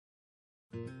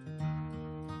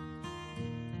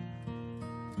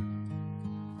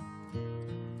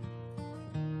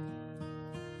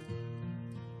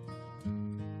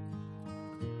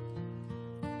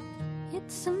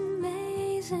It's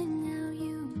amazing how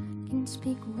you can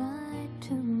speak right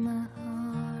to my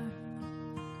heart.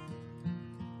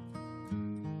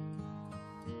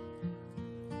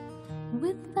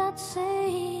 Without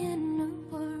saying a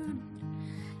word,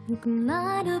 you can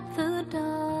light up the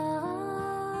dark.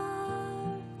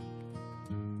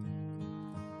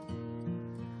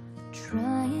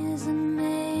 Try as I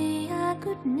may, I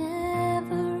could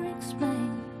never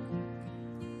explain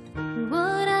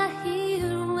what I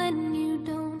hear when you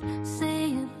don't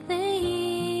say a thing.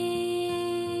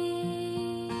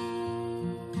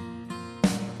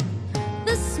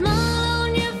 The smile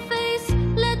on your face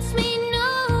lets me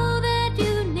know that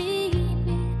you need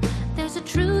me. There's a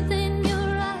truth in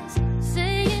your eyes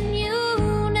saying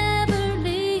you never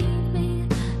leave me.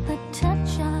 The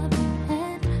touch of your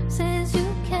hand says you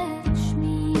catch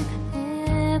me if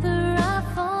ever I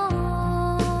fall.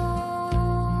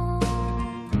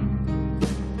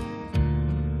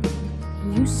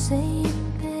 You say it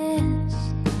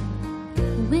best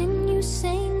when you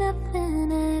say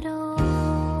nothing at all.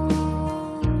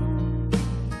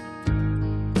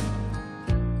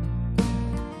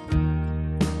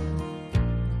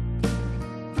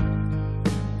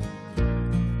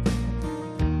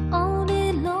 All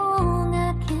day long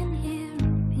I can hear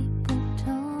people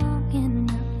talking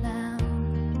out loud.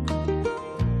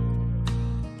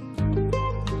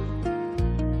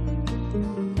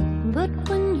 But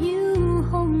when you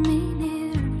hold me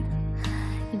near,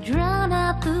 you drown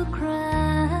out the crowd.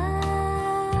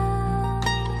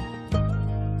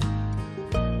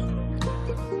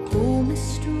 Oh,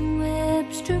 Mr.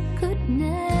 Webster could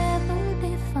never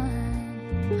define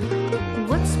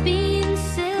what's being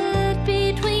said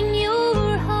between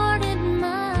your heart and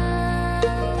mine.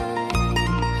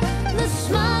 The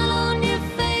smile on your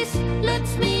face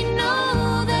lets me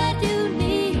know that you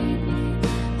need me.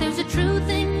 There's a truth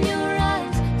in your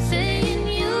eyes saying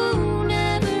you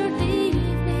never leave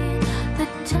me. The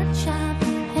touch of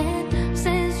your hand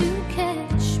says you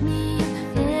catch me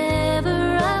if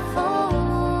ever I fall.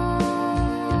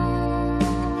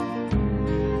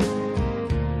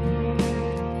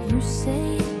 You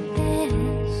say it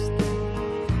best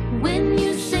when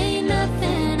you say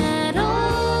nothing at all.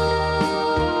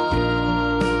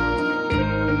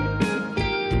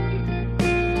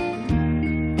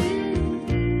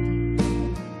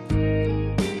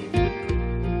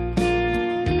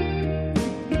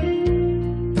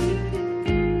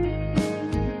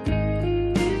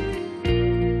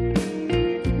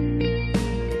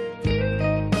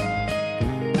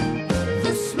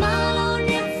 The smile on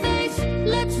your face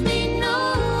lets me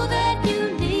know that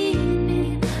you need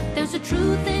me. There's a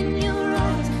truth in your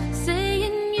eyes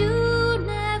saying you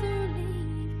never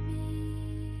leave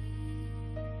me.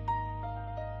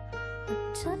 The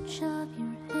touch of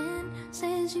your hand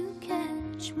says you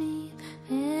catch me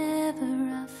if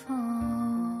ever I fall.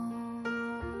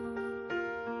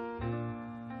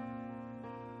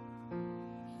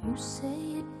 You say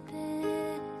it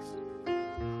best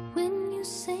when you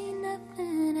say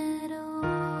nothing at all.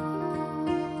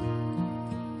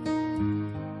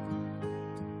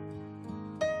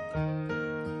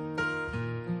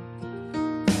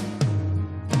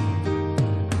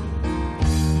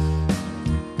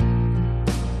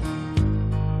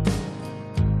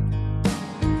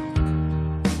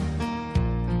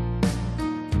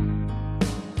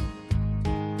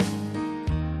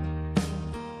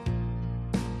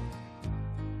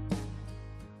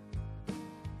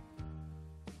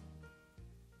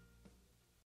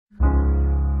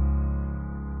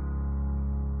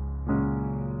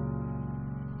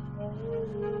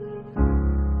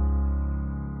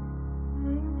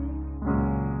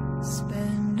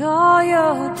 Spend all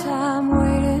your time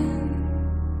waiting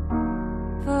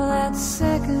for that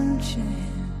second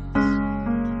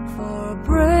chance, for a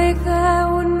break that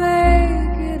would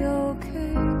make it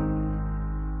okay.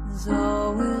 There's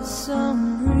always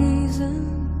some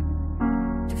reason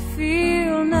to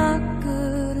feel not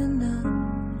good enough,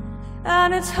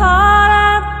 and it's hard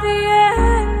at the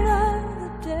end of the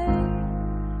day.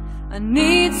 I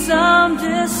need some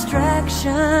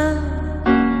distraction.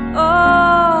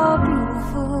 Oh,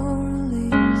 beautiful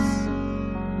release.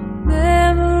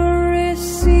 Memories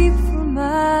seep through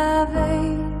my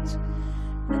veins,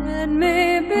 and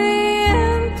maybe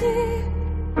empty,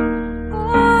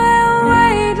 oh,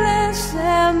 weightless,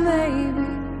 and maybe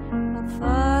I'll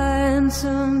find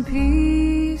some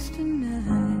peace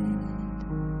tonight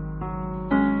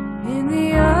in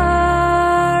the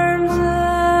arms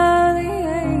of the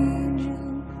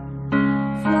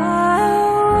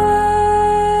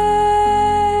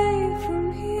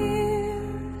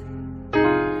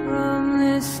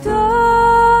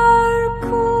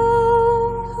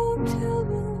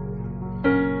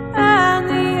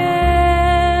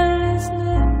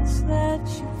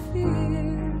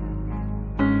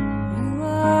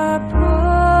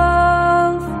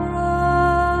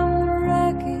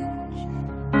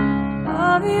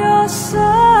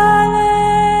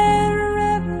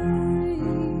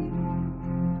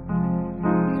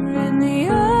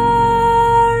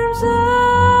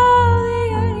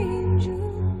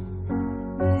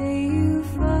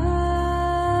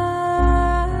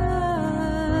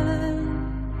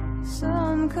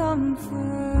some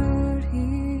comfort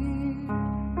here.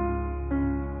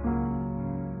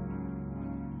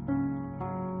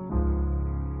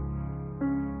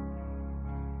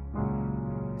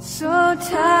 So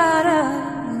tired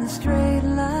of the straight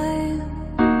line,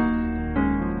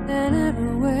 and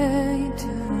everywhere you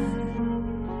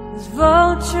turn, there's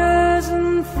vultures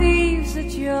and thieves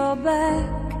at your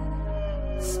back.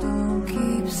 The storm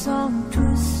keeps on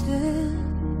twisting,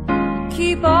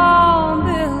 keep on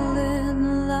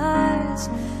building lies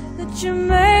that you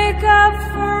make up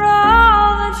for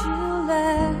all that you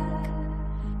lack.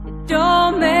 It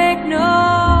don't make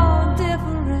no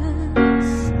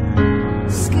difference.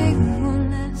 Escape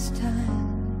one last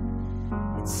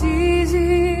time. It's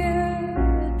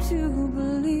easier to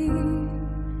believe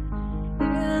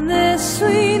in this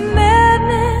sweet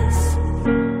madness,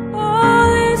 all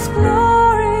this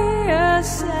glorious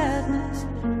sadness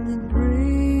that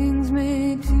brings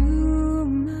me to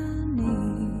my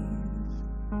knees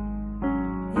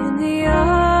in the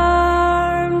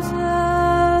arms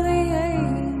of the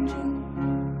angel.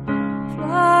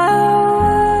 Fly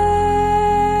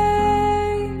away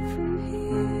from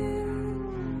here,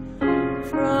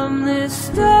 from this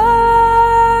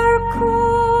dark,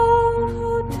 cold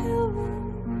hotel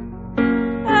room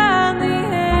and the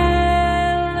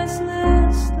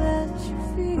endlessness that you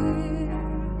fear.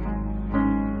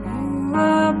 You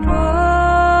are